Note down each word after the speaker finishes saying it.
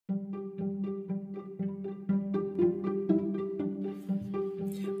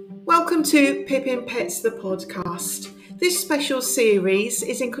Welcome to Pippin Pets the podcast. This special series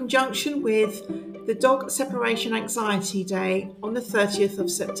is in conjunction with the Dog Separation Anxiety Day on the 30th of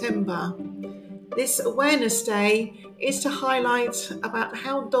September. This awareness day is to highlight about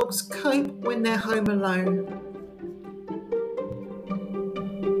how dogs cope when they're home alone.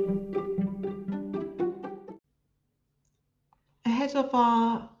 Ahead of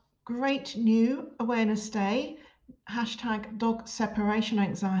our great new awareness day, hashtag Dog Separation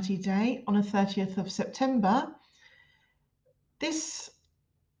Anxiety Day on the 30th of September, this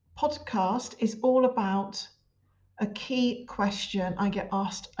podcast is all about a key question I get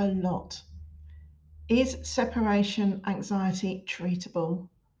asked a lot. Is separation anxiety treatable?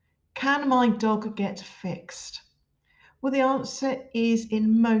 Can my dog get fixed? Well, the answer is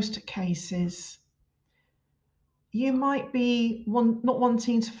in most cases. You might be not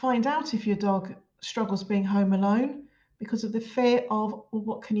wanting to find out if your dog struggles being home alone because of the fear of, well,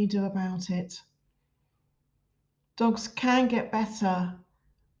 what can you do about it? Dogs can get better,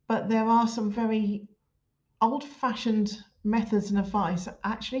 but there are some very old-fashioned methods and advice that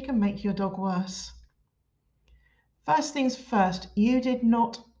actually can make your dog worse. First things first, you did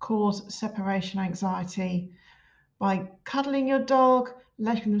not cause separation anxiety by cuddling your dog,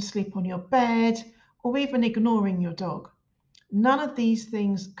 letting them sleep on your bed, or even ignoring your dog. None of these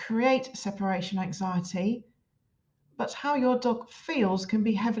things create separation anxiety, but how your dog feels can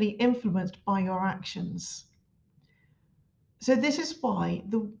be heavily influenced by your actions. So this is why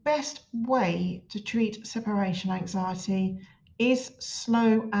the best way to treat separation anxiety is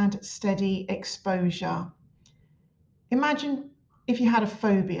slow and steady exposure. Imagine if you had a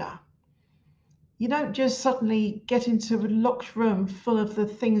phobia. You don't just suddenly get into a locked room full of the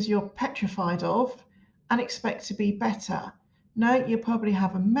things you're petrified of and expect to be better. No, you probably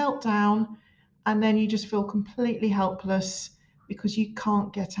have a meltdown and then you just feel completely helpless because you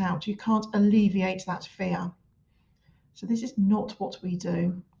can't get out. You can't alleviate that fear. So this is not what we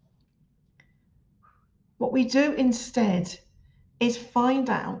do. What we do instead is find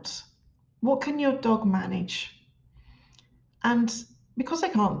out what can your dog manage. And because they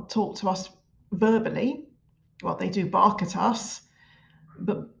can't talk to us verbally, well, they do bark at us,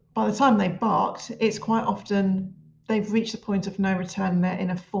 but by the time they've barked, it's quite often they've reached the point of no return and they're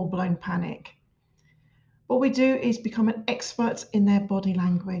in a full-blown panic. What we do is become an expert in their body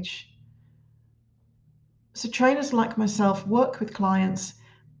language. So trainers like myself work with clients,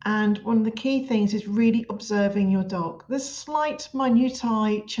 and one of the key things is really observing your dog. There's slight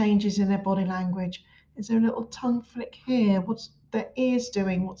minutiae changes in their body language. Is there a little tongue flick here? What's their ears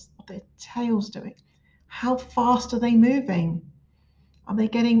doing? What's their tails doing? How fast are they moving? Are they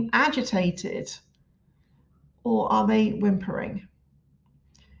getting agitated? Or are they whimpering?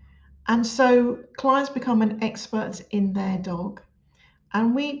 And so clients become an expert in their dog,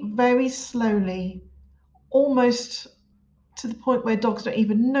 and we very slowly, almost to the point where dogs don't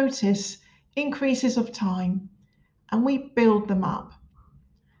even notice, increases of time, and we build them up.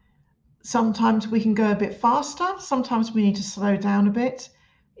 Sometimes we can go a bit faster, sometimes we need to slow down a bit.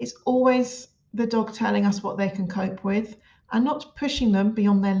 It's always the dog telling us what they can cope with and not pushing them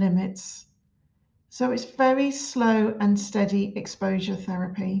beyond their limits. So it's very slow and steady exposure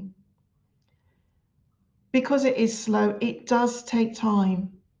therapy. Because it is slow, it does take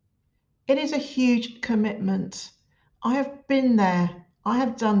time. It is a huge commitment. I have been there, I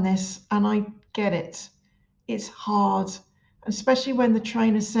have done this, and I get it. It's hard, especially when the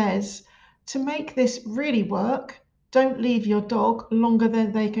trainer says, to make this really work, don't leave your dog longer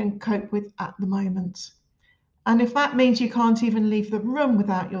than they can cope with at the moment. And if that means you can't even leave the room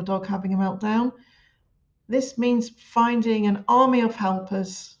without your dog having a meltdown, this means finding an army of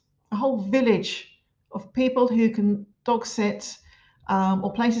helpers, a whole village of people who can dog sit,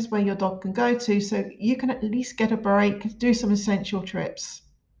 or places where your dog can go to so you can at least get a break, do some essential trips.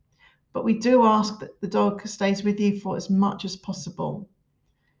 But we do ask that the dog stays with you for as much as possible.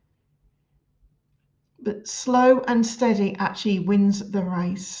 But slow and steady actually wins the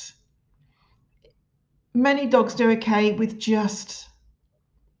race. Many dogs do okay with just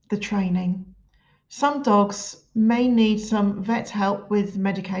the training. Some dogs may need some vet help with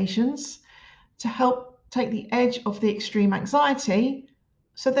medications to help take the edge off the extreme anxiety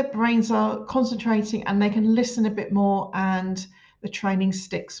so their brains are concentrating and they can listen a bit more and the training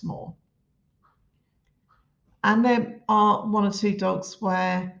sticks more. And there are one or two dogs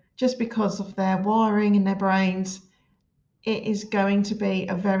where just because of their wiring in their brains, it is going to be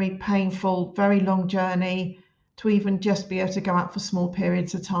a very painful, very long journey to even just be able to go out for small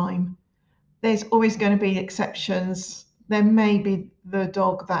periods of time. There's always going to be exceptions. There may be the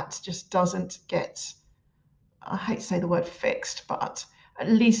dog that just doesn't get, I hate to say the word fixed, but at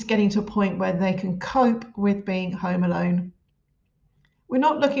least getting to a point where they can cope with being home alone. We're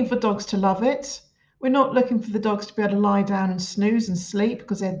not looking for dogs to love it. We're not looking for the dogs to be able to lie down and snooze and sleep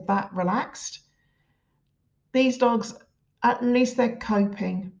because they're that relaxed. These dogs, at least they're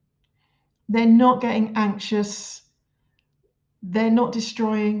coping. They're not getting anxious. They're not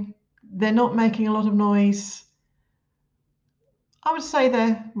destroying. They're not making a lot of noise. I would say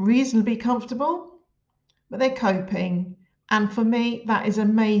they're reasonably comfortable, but they're coping. And for me, that is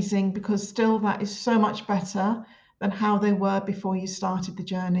amazing because still that is so much better than how they were before you started the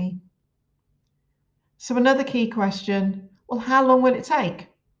journey. So another key question, well, how long will it take?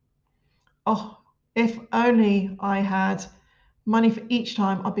 Oh, if only I had money for each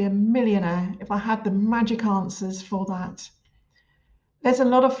time, I'd be a millionaire if I had the magic answers for that. There's a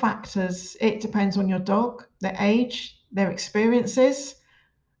lot of factors. It depends on your dog, their age, their experiences,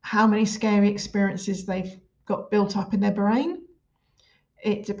 how many scary experiences they've got built up in their brain.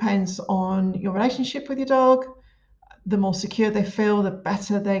 It depends on your relationship with your dog. The more secure they feel, the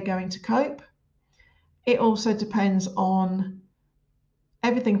better they're going to cope. It also depends on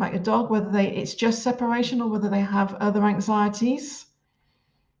everything about your dog, whether it's just separation or whether they have other anxieties.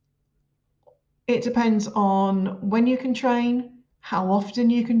 It depends on when you can train, how often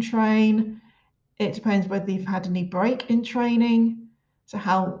you can train. It depends whether you've had any break in training. So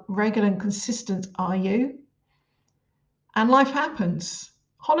how regular and consistent are you? And life happens.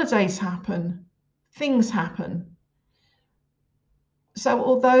 Holidays happen. Things happen. So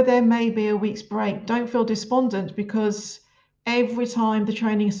although there may be a week's break, don't feel despondent because every time the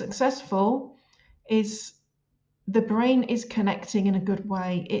training is successful, is the brain is connecting in a good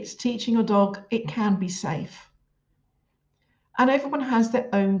way. It's teaching your dog it can be safe. And everyone has their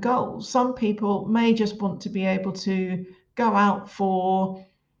own goals. Some people may just want to be able to go out for,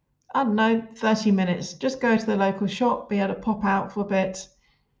 I don't know, 30 minutes, just go to the local shop, be able to pop out for a bit,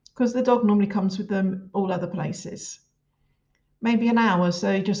 because the dog normally comes with them all other places. Maybe an hour,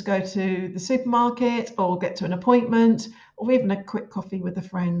 so you just go to the supermarket or get to an appointment or even a quick coffee with a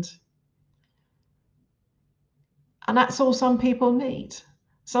friend. And that's all some people need.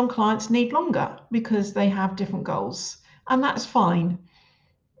 Some clients need longer because they have different goals, and that's fine.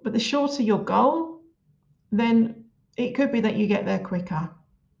 But the shorter your goal, then it could be that you get there quicker.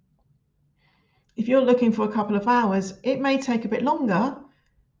 If you're looking for a couple of hours, it may take a bit longer,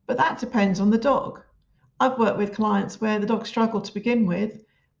 but that depends on the dog. I've worked with clients where the dog struggled to begin with,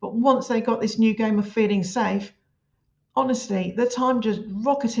 but once they got this new game of feeling safe, honestly, the time just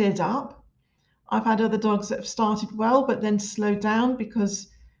rocketed up. I've had other dogs that have started well, but then slowed down because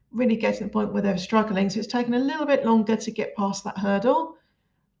really getting to the point where they're struggling. So it's taken a little bit longer to get past that hurdle.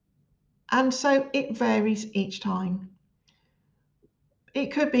 And so it varies each time.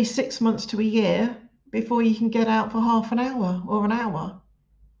 It could be 6 months to a year before you can get out for half an hour or an hour.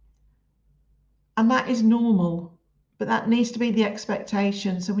 And that is normal, but that needs to be the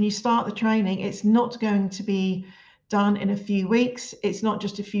expectation. So when you start the training, it's not going to be done in a few weeks. It's not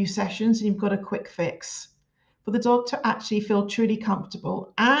just a few sessions and you've got a quick fix. For the dog to actually feel truly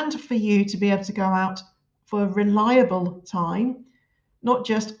comfortable and for you to be able to go out for a reliable time, not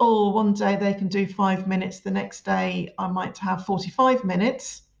just, oh, one day they can do 5 minutes, the next day I might have 45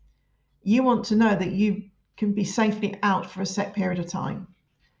 minutes. You want to know that you can be safely out for a set period of time.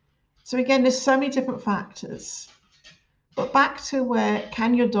 So again, there's so many different factors. But back to where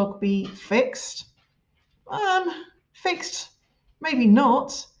can your dog be fixed? Fixed, maybe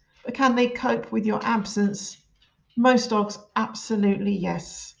not, but can they cope with your absence? Most dogs, absolutely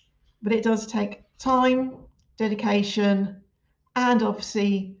yes. But it does take time, dedication, and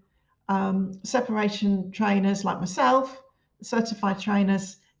obviously separation trainers like myself, certified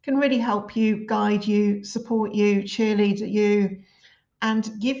trainers, can really help you, guide you, support you, cheerlead you,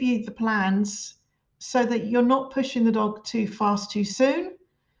 and give you the plans so that you're not pushing the dog too fast too soon,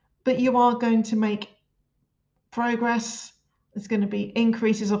 but you are going to make progress. There's going to be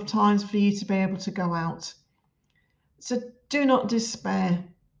increases of times for you to be able to go out. So do not despair.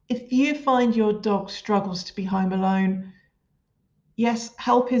 If you find your dog struggles to be home alone, yes,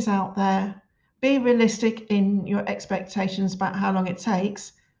 help is out there. Be realistic in your expectations about how long it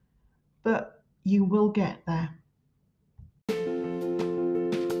takes, but you will get there.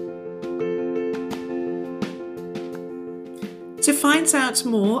 To find out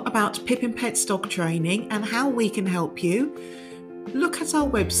more about Pippin Pets dog training and how we can help you, look at our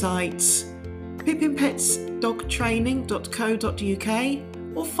websites,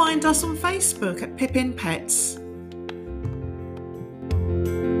 pippinpetsdogtraining.co.uk, or find us on Facebook at Pippin Pets.